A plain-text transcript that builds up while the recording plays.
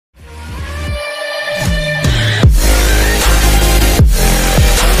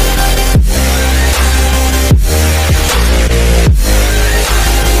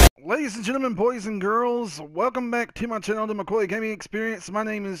and gentlemen, boys and girls, welcome back to my channel, the McCoy Gaming Experience. My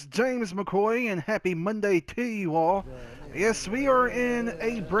name is James McCoy, and happy Monday to you all. Yes, we are in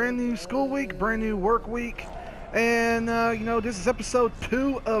a brand new school week, brand new work week, and this is episode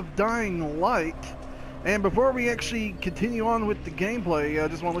 2 of Dying Light. And before we actually continue on with the gameplay, I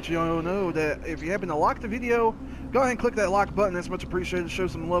just want to let you all know that if you happen to like the video, go ahead and click that like button. That's much appreciated. Show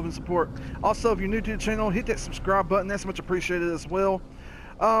some love and support. Also, if you're new to the channel, hit that subscribe button. That's much appreciated as well.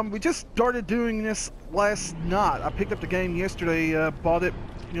 We just started doing this last night. I picked up the game yesterday, bought it,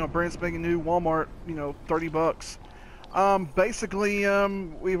 brand spanking new, Walmart, 30 bucks. Basically,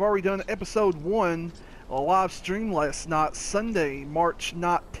 we've already done episode 1, a live stream last night, Sunday, March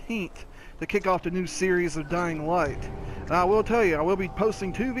 19th, to kick off the new series of Dying Light. Now, I will tell you, I will be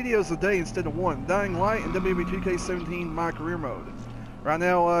posting 2 videos a day instead of 1, Dying Light and WWE 2K17 My Career Mode. Right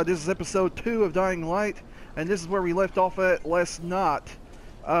now, this is episode 2 of Dying Light, and this is where we left off at last night.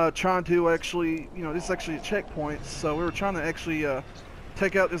 Trying to actually, this is actually a checkpoint, so we were trying to actually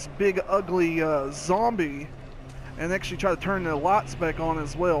take out this big ugly zombie and actually try to turn the lights back on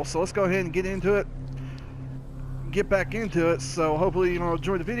as well. So let's go ahead and get into it, get back into it. So hopefully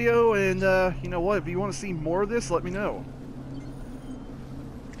enjoy the video, and you know what, if you want to see more of this, let me know.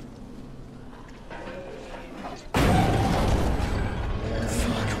 Fuck,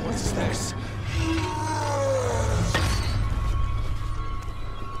 what's this?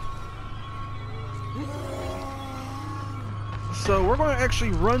 So we're going to actually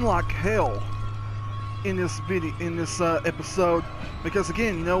run like hell in this video, in this episode, because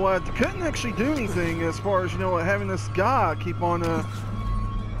again, you know what, couldn't actually do anything as far as having this guy keep on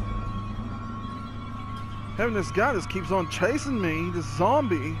having this guy just keeps on chasing me, this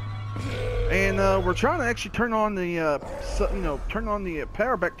zombie, and we're trying to actually turn on the turn on the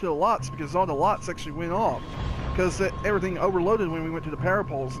power back to the lights, because all the lights actually went off because everything overloaded when we went to the power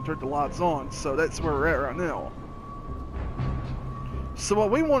poles and turned the lights on. So that's where we're at right now. So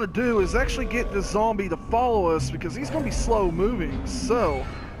what we want to do is actually get the zombie to follow us, because he's going to be slow moving. So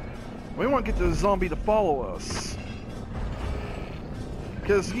we want to get the zombie to follow us,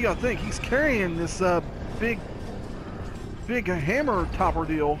 because you got to think he's carrying this big hammer topper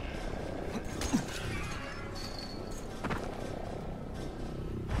deal.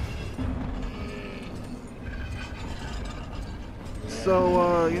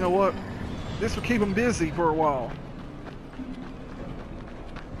 So you know what, this will keep him busy for a while.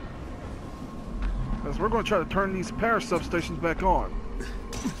 Because we're going to try to turn these power substations back on.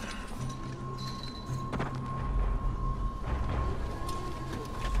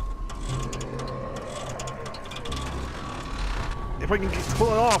 If we can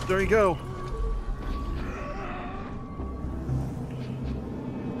pull it off, there you go.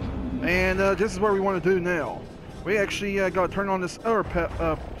 And this is what we want to do now. We actually got to turn on this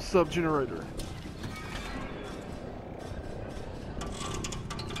other sub generator.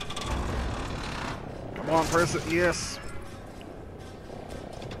 Come on, press it, yes.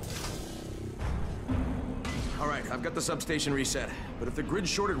 Alright, I've got the substation reset. But if the grid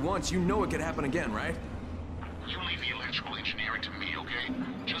shorted once, you know it could happen again, right? You leave the electrical engineering to me, okay?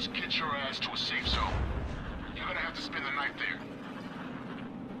 Just get your ass to a safe zone. You're gonna have to spend the night there.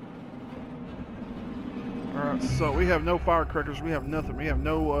 Alright, so we have no firecrackers, we have nothing. We have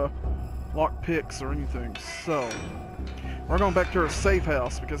no lock picks or anything. So we're going back to our safe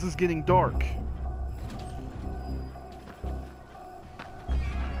house because it's getting dark.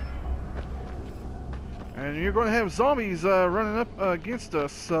 And you're going to have zombies running up against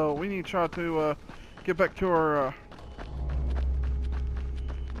us, so we need to try to get back to our...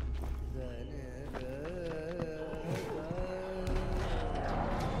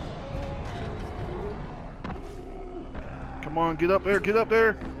 Come on, get up there, get up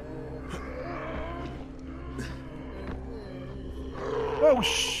there! Oh,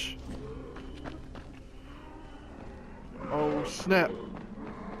 shh! Oh, snap.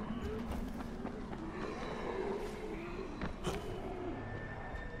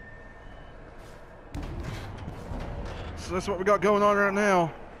 So that's what we got going on right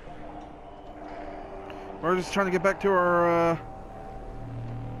now. We're just trying to get back to our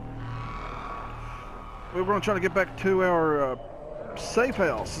we're going to try to get back to our safe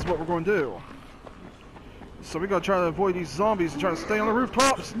house is what we're going to do. So we're going to try to avoid these zombies and try to stay on the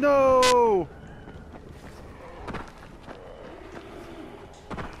rooftops. No!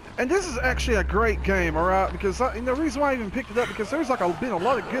 And this is actually a great game, alright? Because the reason why I even picked it up, because there's been a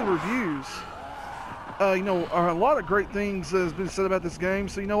lot of good reviews. A lot of great things has been said about this game,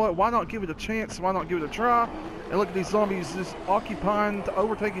 so you know what, why not give it a chance, why not give it a try, and look at these zombies just occupying,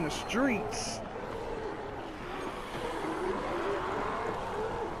 overtaking the streets.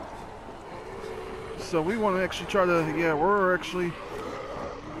 So we want to actually try to, yeah, we're actually,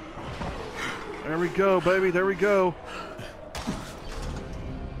 there we go, baby, there we go.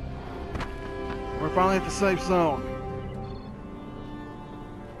 We're finally at the safe zone.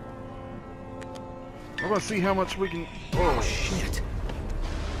 We're going to see how much we can, Oh, shit.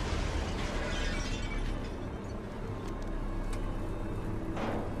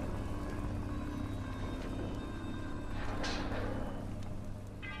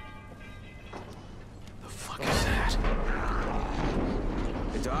 The fuck is that?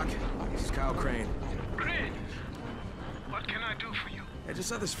 Hey, Doc. This is Kyle Crane. Crane, what can I do for you? I just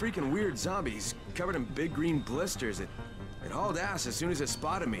saw this freaking weird zombie. He's covered in big green blisters. It hauled ass as soon as it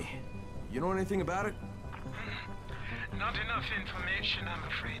spotted me. You know anything about it? Not enough information, I'm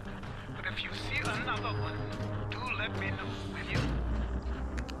afraid. But if you see another one, do let me know, will you?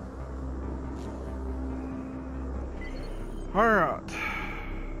 alright.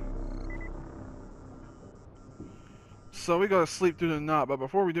 So we gotta sleep through the night, but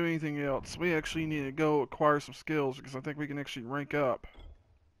before we do anything else, we actually need to go acquire some skills, because I think we can actually rank up.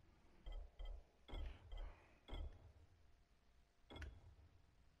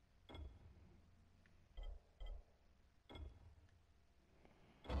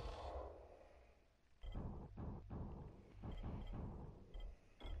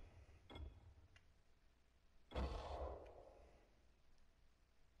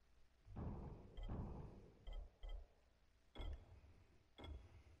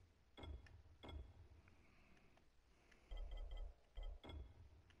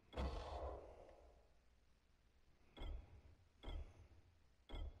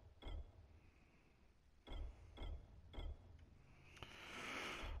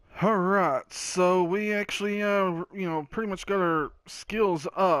 Alright, so we actually, you know, pretty much got our skills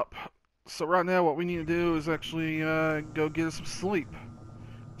up. So right now what we need to do is actually go get us some sleep.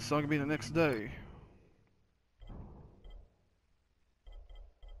 So it can be the next day.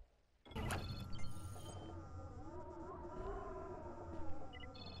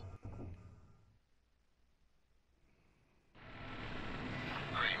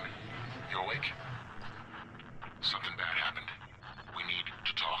 Crane, you awake? Something bad happened. We need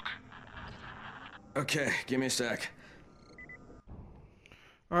to talk. Okay, give me a sec.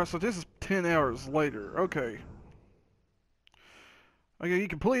 Alright, so this is 10 hours later. Okay. Okay, you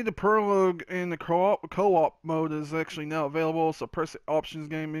completed the prologue and the co-op mode is actually now available. So press the options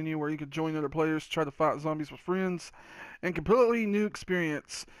game menu where you can join other players, try to fight zombies with friends, and completely new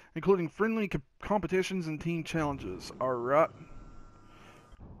experience, including friendly competitions and team challenges. Alright.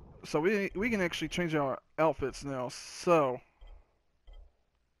 So we can actually change our outfits now. So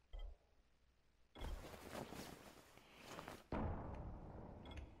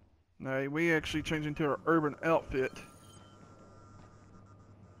now we actually change into our urban outfit.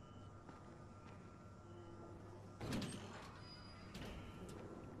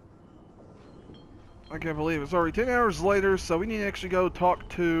 I can't believe it's already 10 hours later, so we need to actually go talk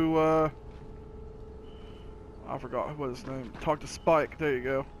to, I forgot what his name, talk to Spike, there you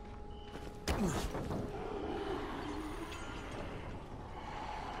go.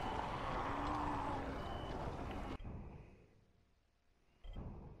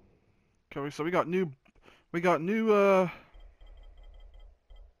 Okay, so we got new, there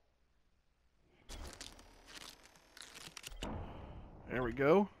we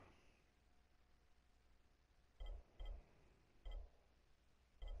go.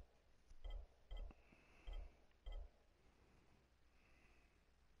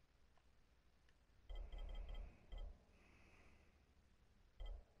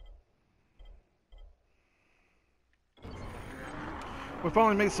 We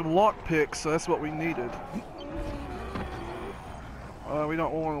finally made some lock picks, so that's what we needed. We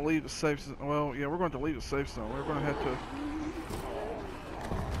don't want to leave the safe zone. Well, yeah, we're going to leave the safe zone. We're going to have to...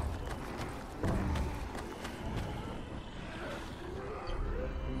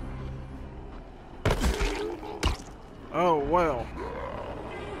 Oh, well.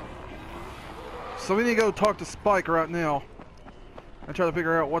 So we need to go talk to Spike right now. And try to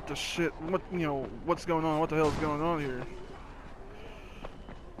figure out what the shit, what's going on, what the hell is going on here.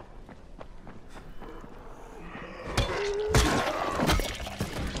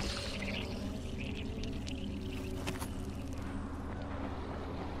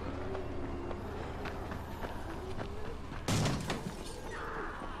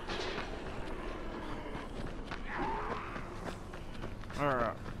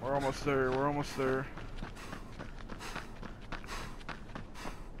 Alright, we're almost there.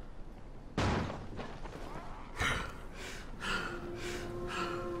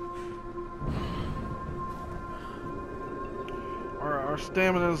 Alright, our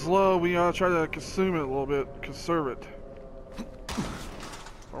stamina is low, we gotta try to consume it a little bit, conserve it.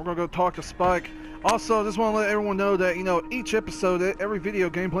 We're gonna go talk to Spike. Also, just want to let everyone know that, you know, each episode, every video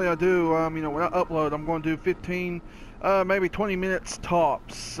gameplay I do, you know, when I upload, I'm going to do 15, maybe 20 minutes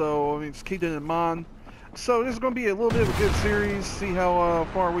tops. So, I mean, just keep that in mind. So, this is going to be a little bit of a good series. See how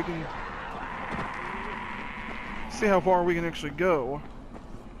far we can actually go.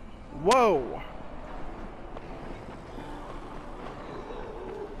 Whoa!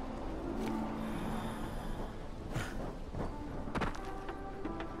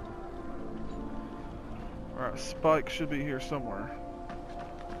 Alright, Spike should be here somewhere.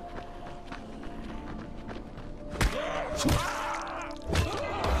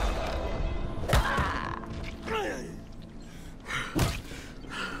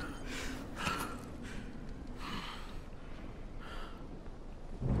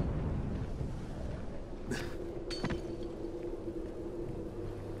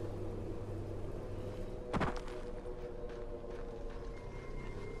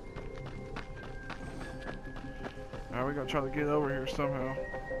 Now we're gonna try to get over here somehow.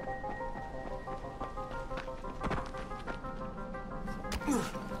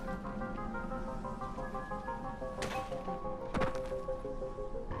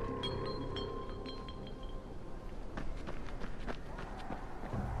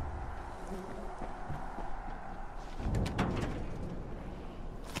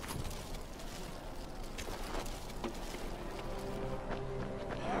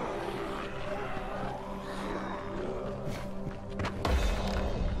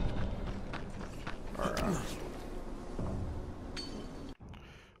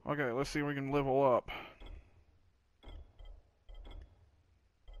 Okay, let's see if we can level up.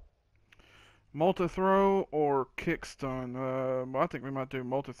 Multi-throw or kick stun? I think we might do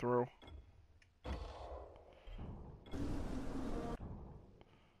multi-throw.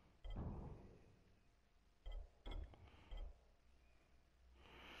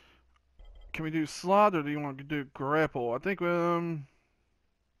 Can we do slide or do you want to do grapple? I think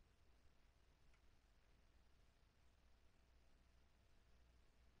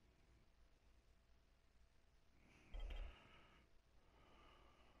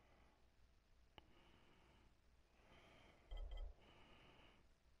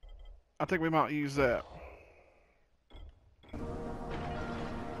we might use that.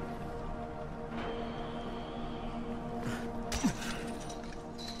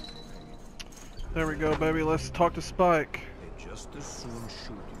 There we go, baby. Let's talk to Spike. They just as soon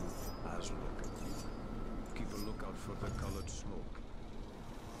shoot you as look at you. Keep a lookout for the colored smoke.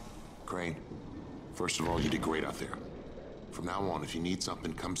 Crane, first of all, you did great out there. From now on, if you need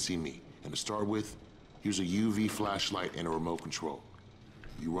something, come see me. And to start with, use a UV flashlight and a remote control.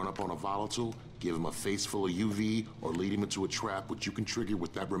 You run up on a volatile, give him a face full of UV, or lead him into a trap which you can trigger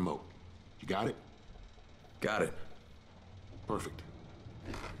with that remote. You got it? Got it. Perfect.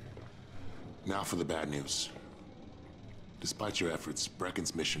 Now for the bad news. Despite your efforts,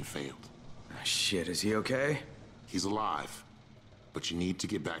 Brecken's mission failed. Shit, is he okay? He's alive, but you need to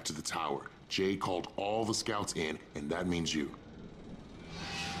get back to the tower. Jade called all the scouts in, and that means you.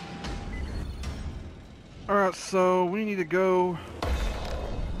 Alright, so we need to go...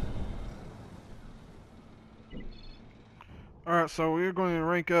 Alright, so we're going to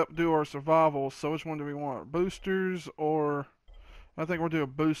rank up, do our survival. So which one do we want? Boosters or... I think we'll do a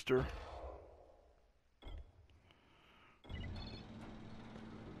booster.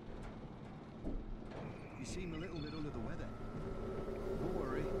 You seem a little bit under the weather. Don't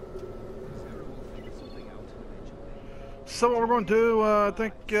worry. Sarah will figure something out eventually. So what we're going to do, I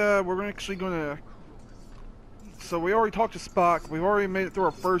think we're actually going to... So we already talked to Spock. We've already made it through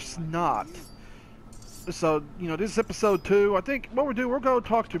our first knot. So, you know, this is episode 2. I think what we'll do, we'll go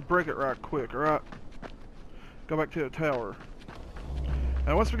talk to Beckett right quick, alright? Go back to the tower.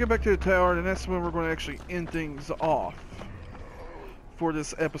 And once we get back to the tower, then that's when we're going to actually end things off for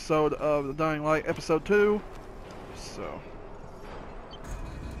this episode of The Dying Light, episode 2. So...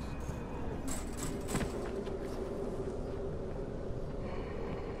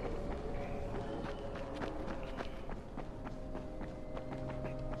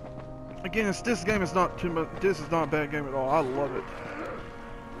 Again, this game is not too much. This is not a bad game at all. I love it.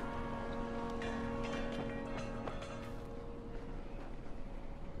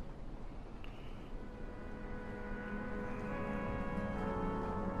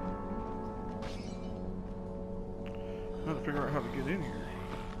 I have to figure out how to get in here.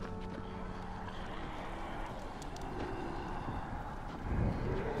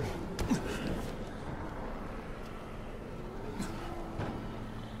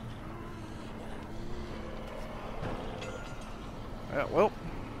 Well.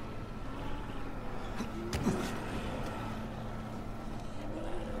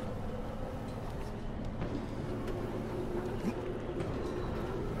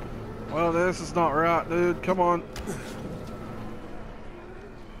 Well, this is not right, dude. Come on.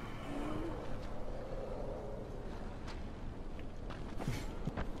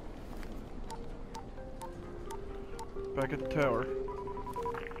 Back at the tower.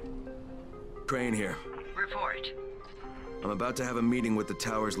 Crane here. Report. I'm about to have a meeting with the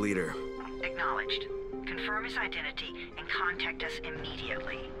tower's leader. Acknowledged. Confirm his identity and contact us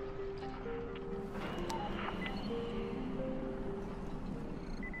immediately.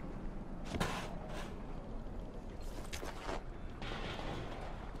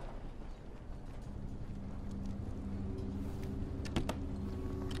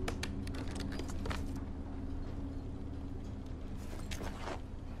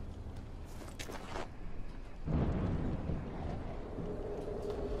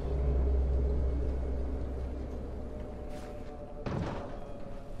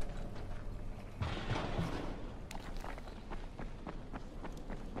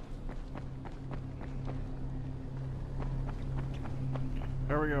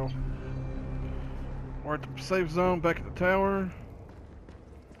 There we go. We're at the safe zone back at the tower.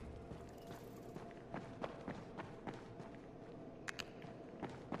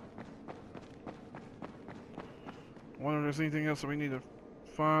 Wonder if there's anything else that we need to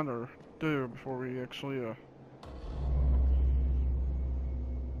find or do before we actually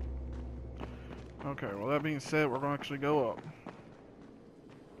Okay, well that being said, we're gonna actually go up.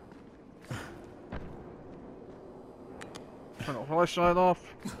 Turn the flashlight off.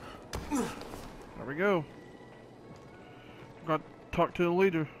 There we go. Got to talk to the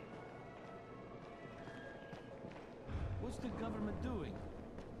leader. What's the government doing?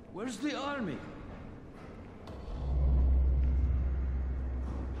 Where's the army?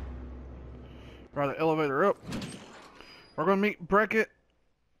 Ride the elevator up. We're gonna meet Brackett,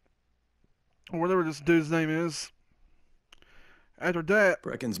 or whatever this dude's name is. After that,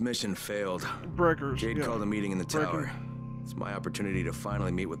 Brecken's mission failed. Breckers. Jade yeah. called a meeting in the Brecken. tower. It's my opportunity to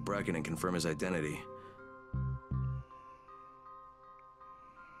finally meet with Brecken and confirm his identity.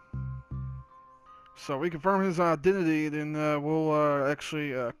 So we confirm his identity, then we'll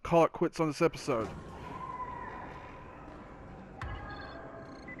actually call it quits on this episode.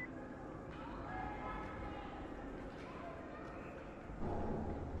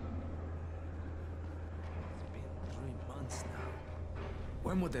 It's been 3 months now.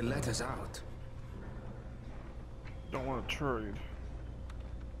 When would they let us out? Don't want to trade.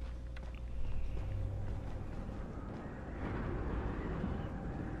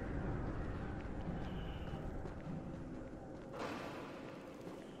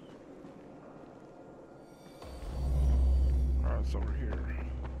 Alright, it's over here.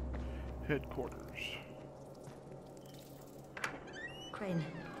 Headquarters. Crane.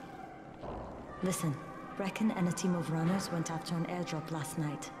 Listen, Brecken and a team of runners went after an airdrop last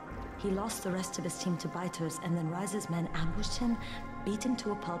night. He lost the rest of his team to biters, and then Rise's men ambushed him, beat him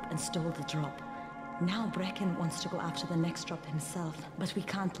to a pulp, and stole the drop. Now Brecken wants to go after the next drop himself, but we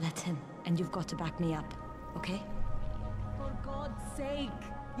can't let him, and you've got to back me up, okay? For God's sake!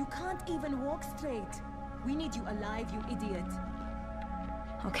 You can't even walk straight! We need you alive, you idiot!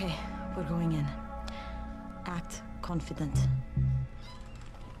 Okay, we're going in. Act confident.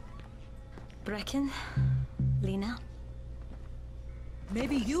 Brecken? Lena?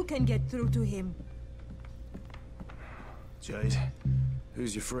 Maybe you can get through to him. Jade,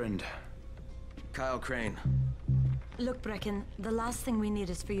 who's your friend? Kyle Crane. Look, Brecken, the last thing we need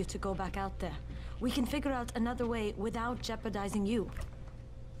is for you to go back out there. We can figure out another way without jeopardizing you.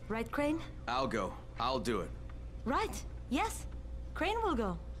 Right, Crane? I'll go. I'll do it. Right. Yes. Crane will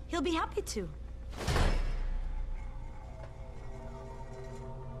go. He'll be happy to.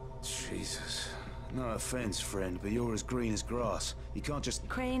 Jesus. No offense, friend, but you're as green as grass. You can't just...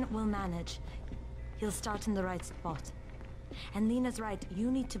 Crane will manage. He'll start in the right spot. And Lena's right, you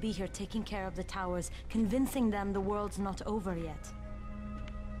need to be here taking care of the towers, convincing them the world's not over yet.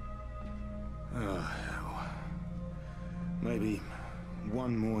 Oh, hell. Maybe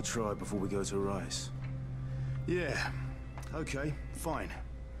one more try before we go to Rise. Yeah, okay, fine.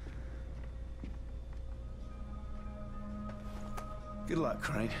 Good luck,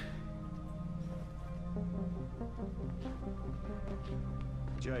 Crane.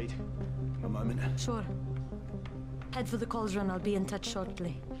 Jade, a moment. Sure. Head for the cauldron, I'll be in touch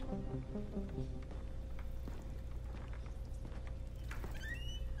shortly.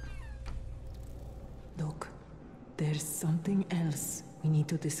 Look, there's something else we need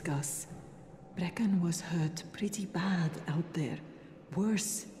to discuss. Brecken was hurt pretty bad out there.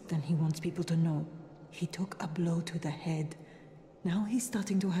 Worse than he wants people to know. He took a blow to the head. Now he's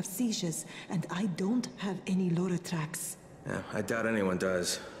starting to have seizures, and I don't have any Loratrax. Yeah, I doubt anyone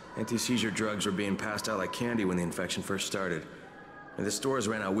does. Anti-seizure drugs were being passed out like candy when the infection first started. And the stores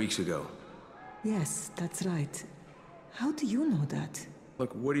ran out weeks ago. Yes, that's right. How do you know that?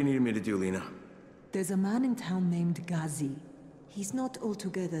 Look, what do you need me to do, Lena? There's a man in town named Ghazi. He's not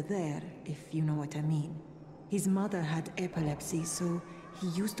altogether there, if you know what I mean. His mother had epilepsy, so he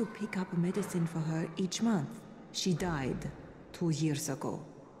used to pick up medicine for her each month. She died 2 years ago,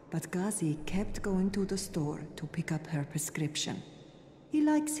 but Ghazi kept going to the store to pick up her prescription. He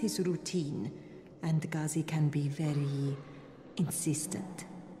likes his routine, and Ghazi can be very insistent.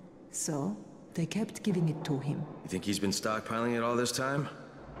 So, they kept giving it to him. You think he's been stockpiling it all this time?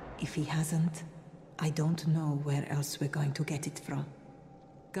 If he hasn't, I don't know where else we're going to get it from.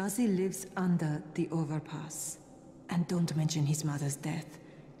 Ghazi lives under the overpass. And don't mention his mother's death.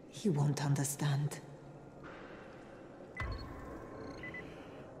 He won't understand.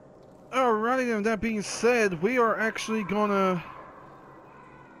 Alrighty, and that being said, we're actually gonna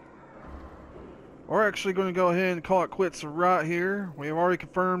go ahead and call it quits right here. We have already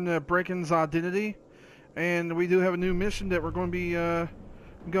confirmed Brecken's identity, and we do have a new mission that we're going to be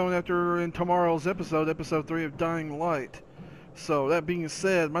going after in tomorrow's episode 3 of Dying Light. So that being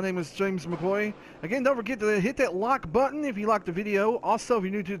said, my name is James McCoy. Again, don't forget to hit that like button if you liked the video. Also, if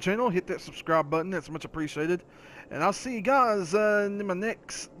you're new to the channel, hit that subscribe button. That's much appreciated. And I'll see you guys in my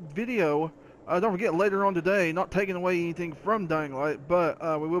next video. Don't forget, later on today, not taking away anything from Dying Light, but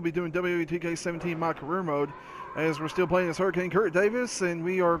we will be doing WWE 2K17 My Career Mode, as we're still playing as Hurricane Kurt Davis, and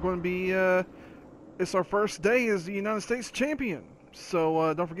we are going to be, it's our first day as the United States Champion.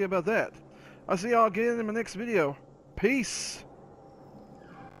 So don't forget about that. I'll see y'all again in my next video. Peace.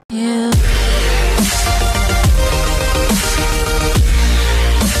 Yeah.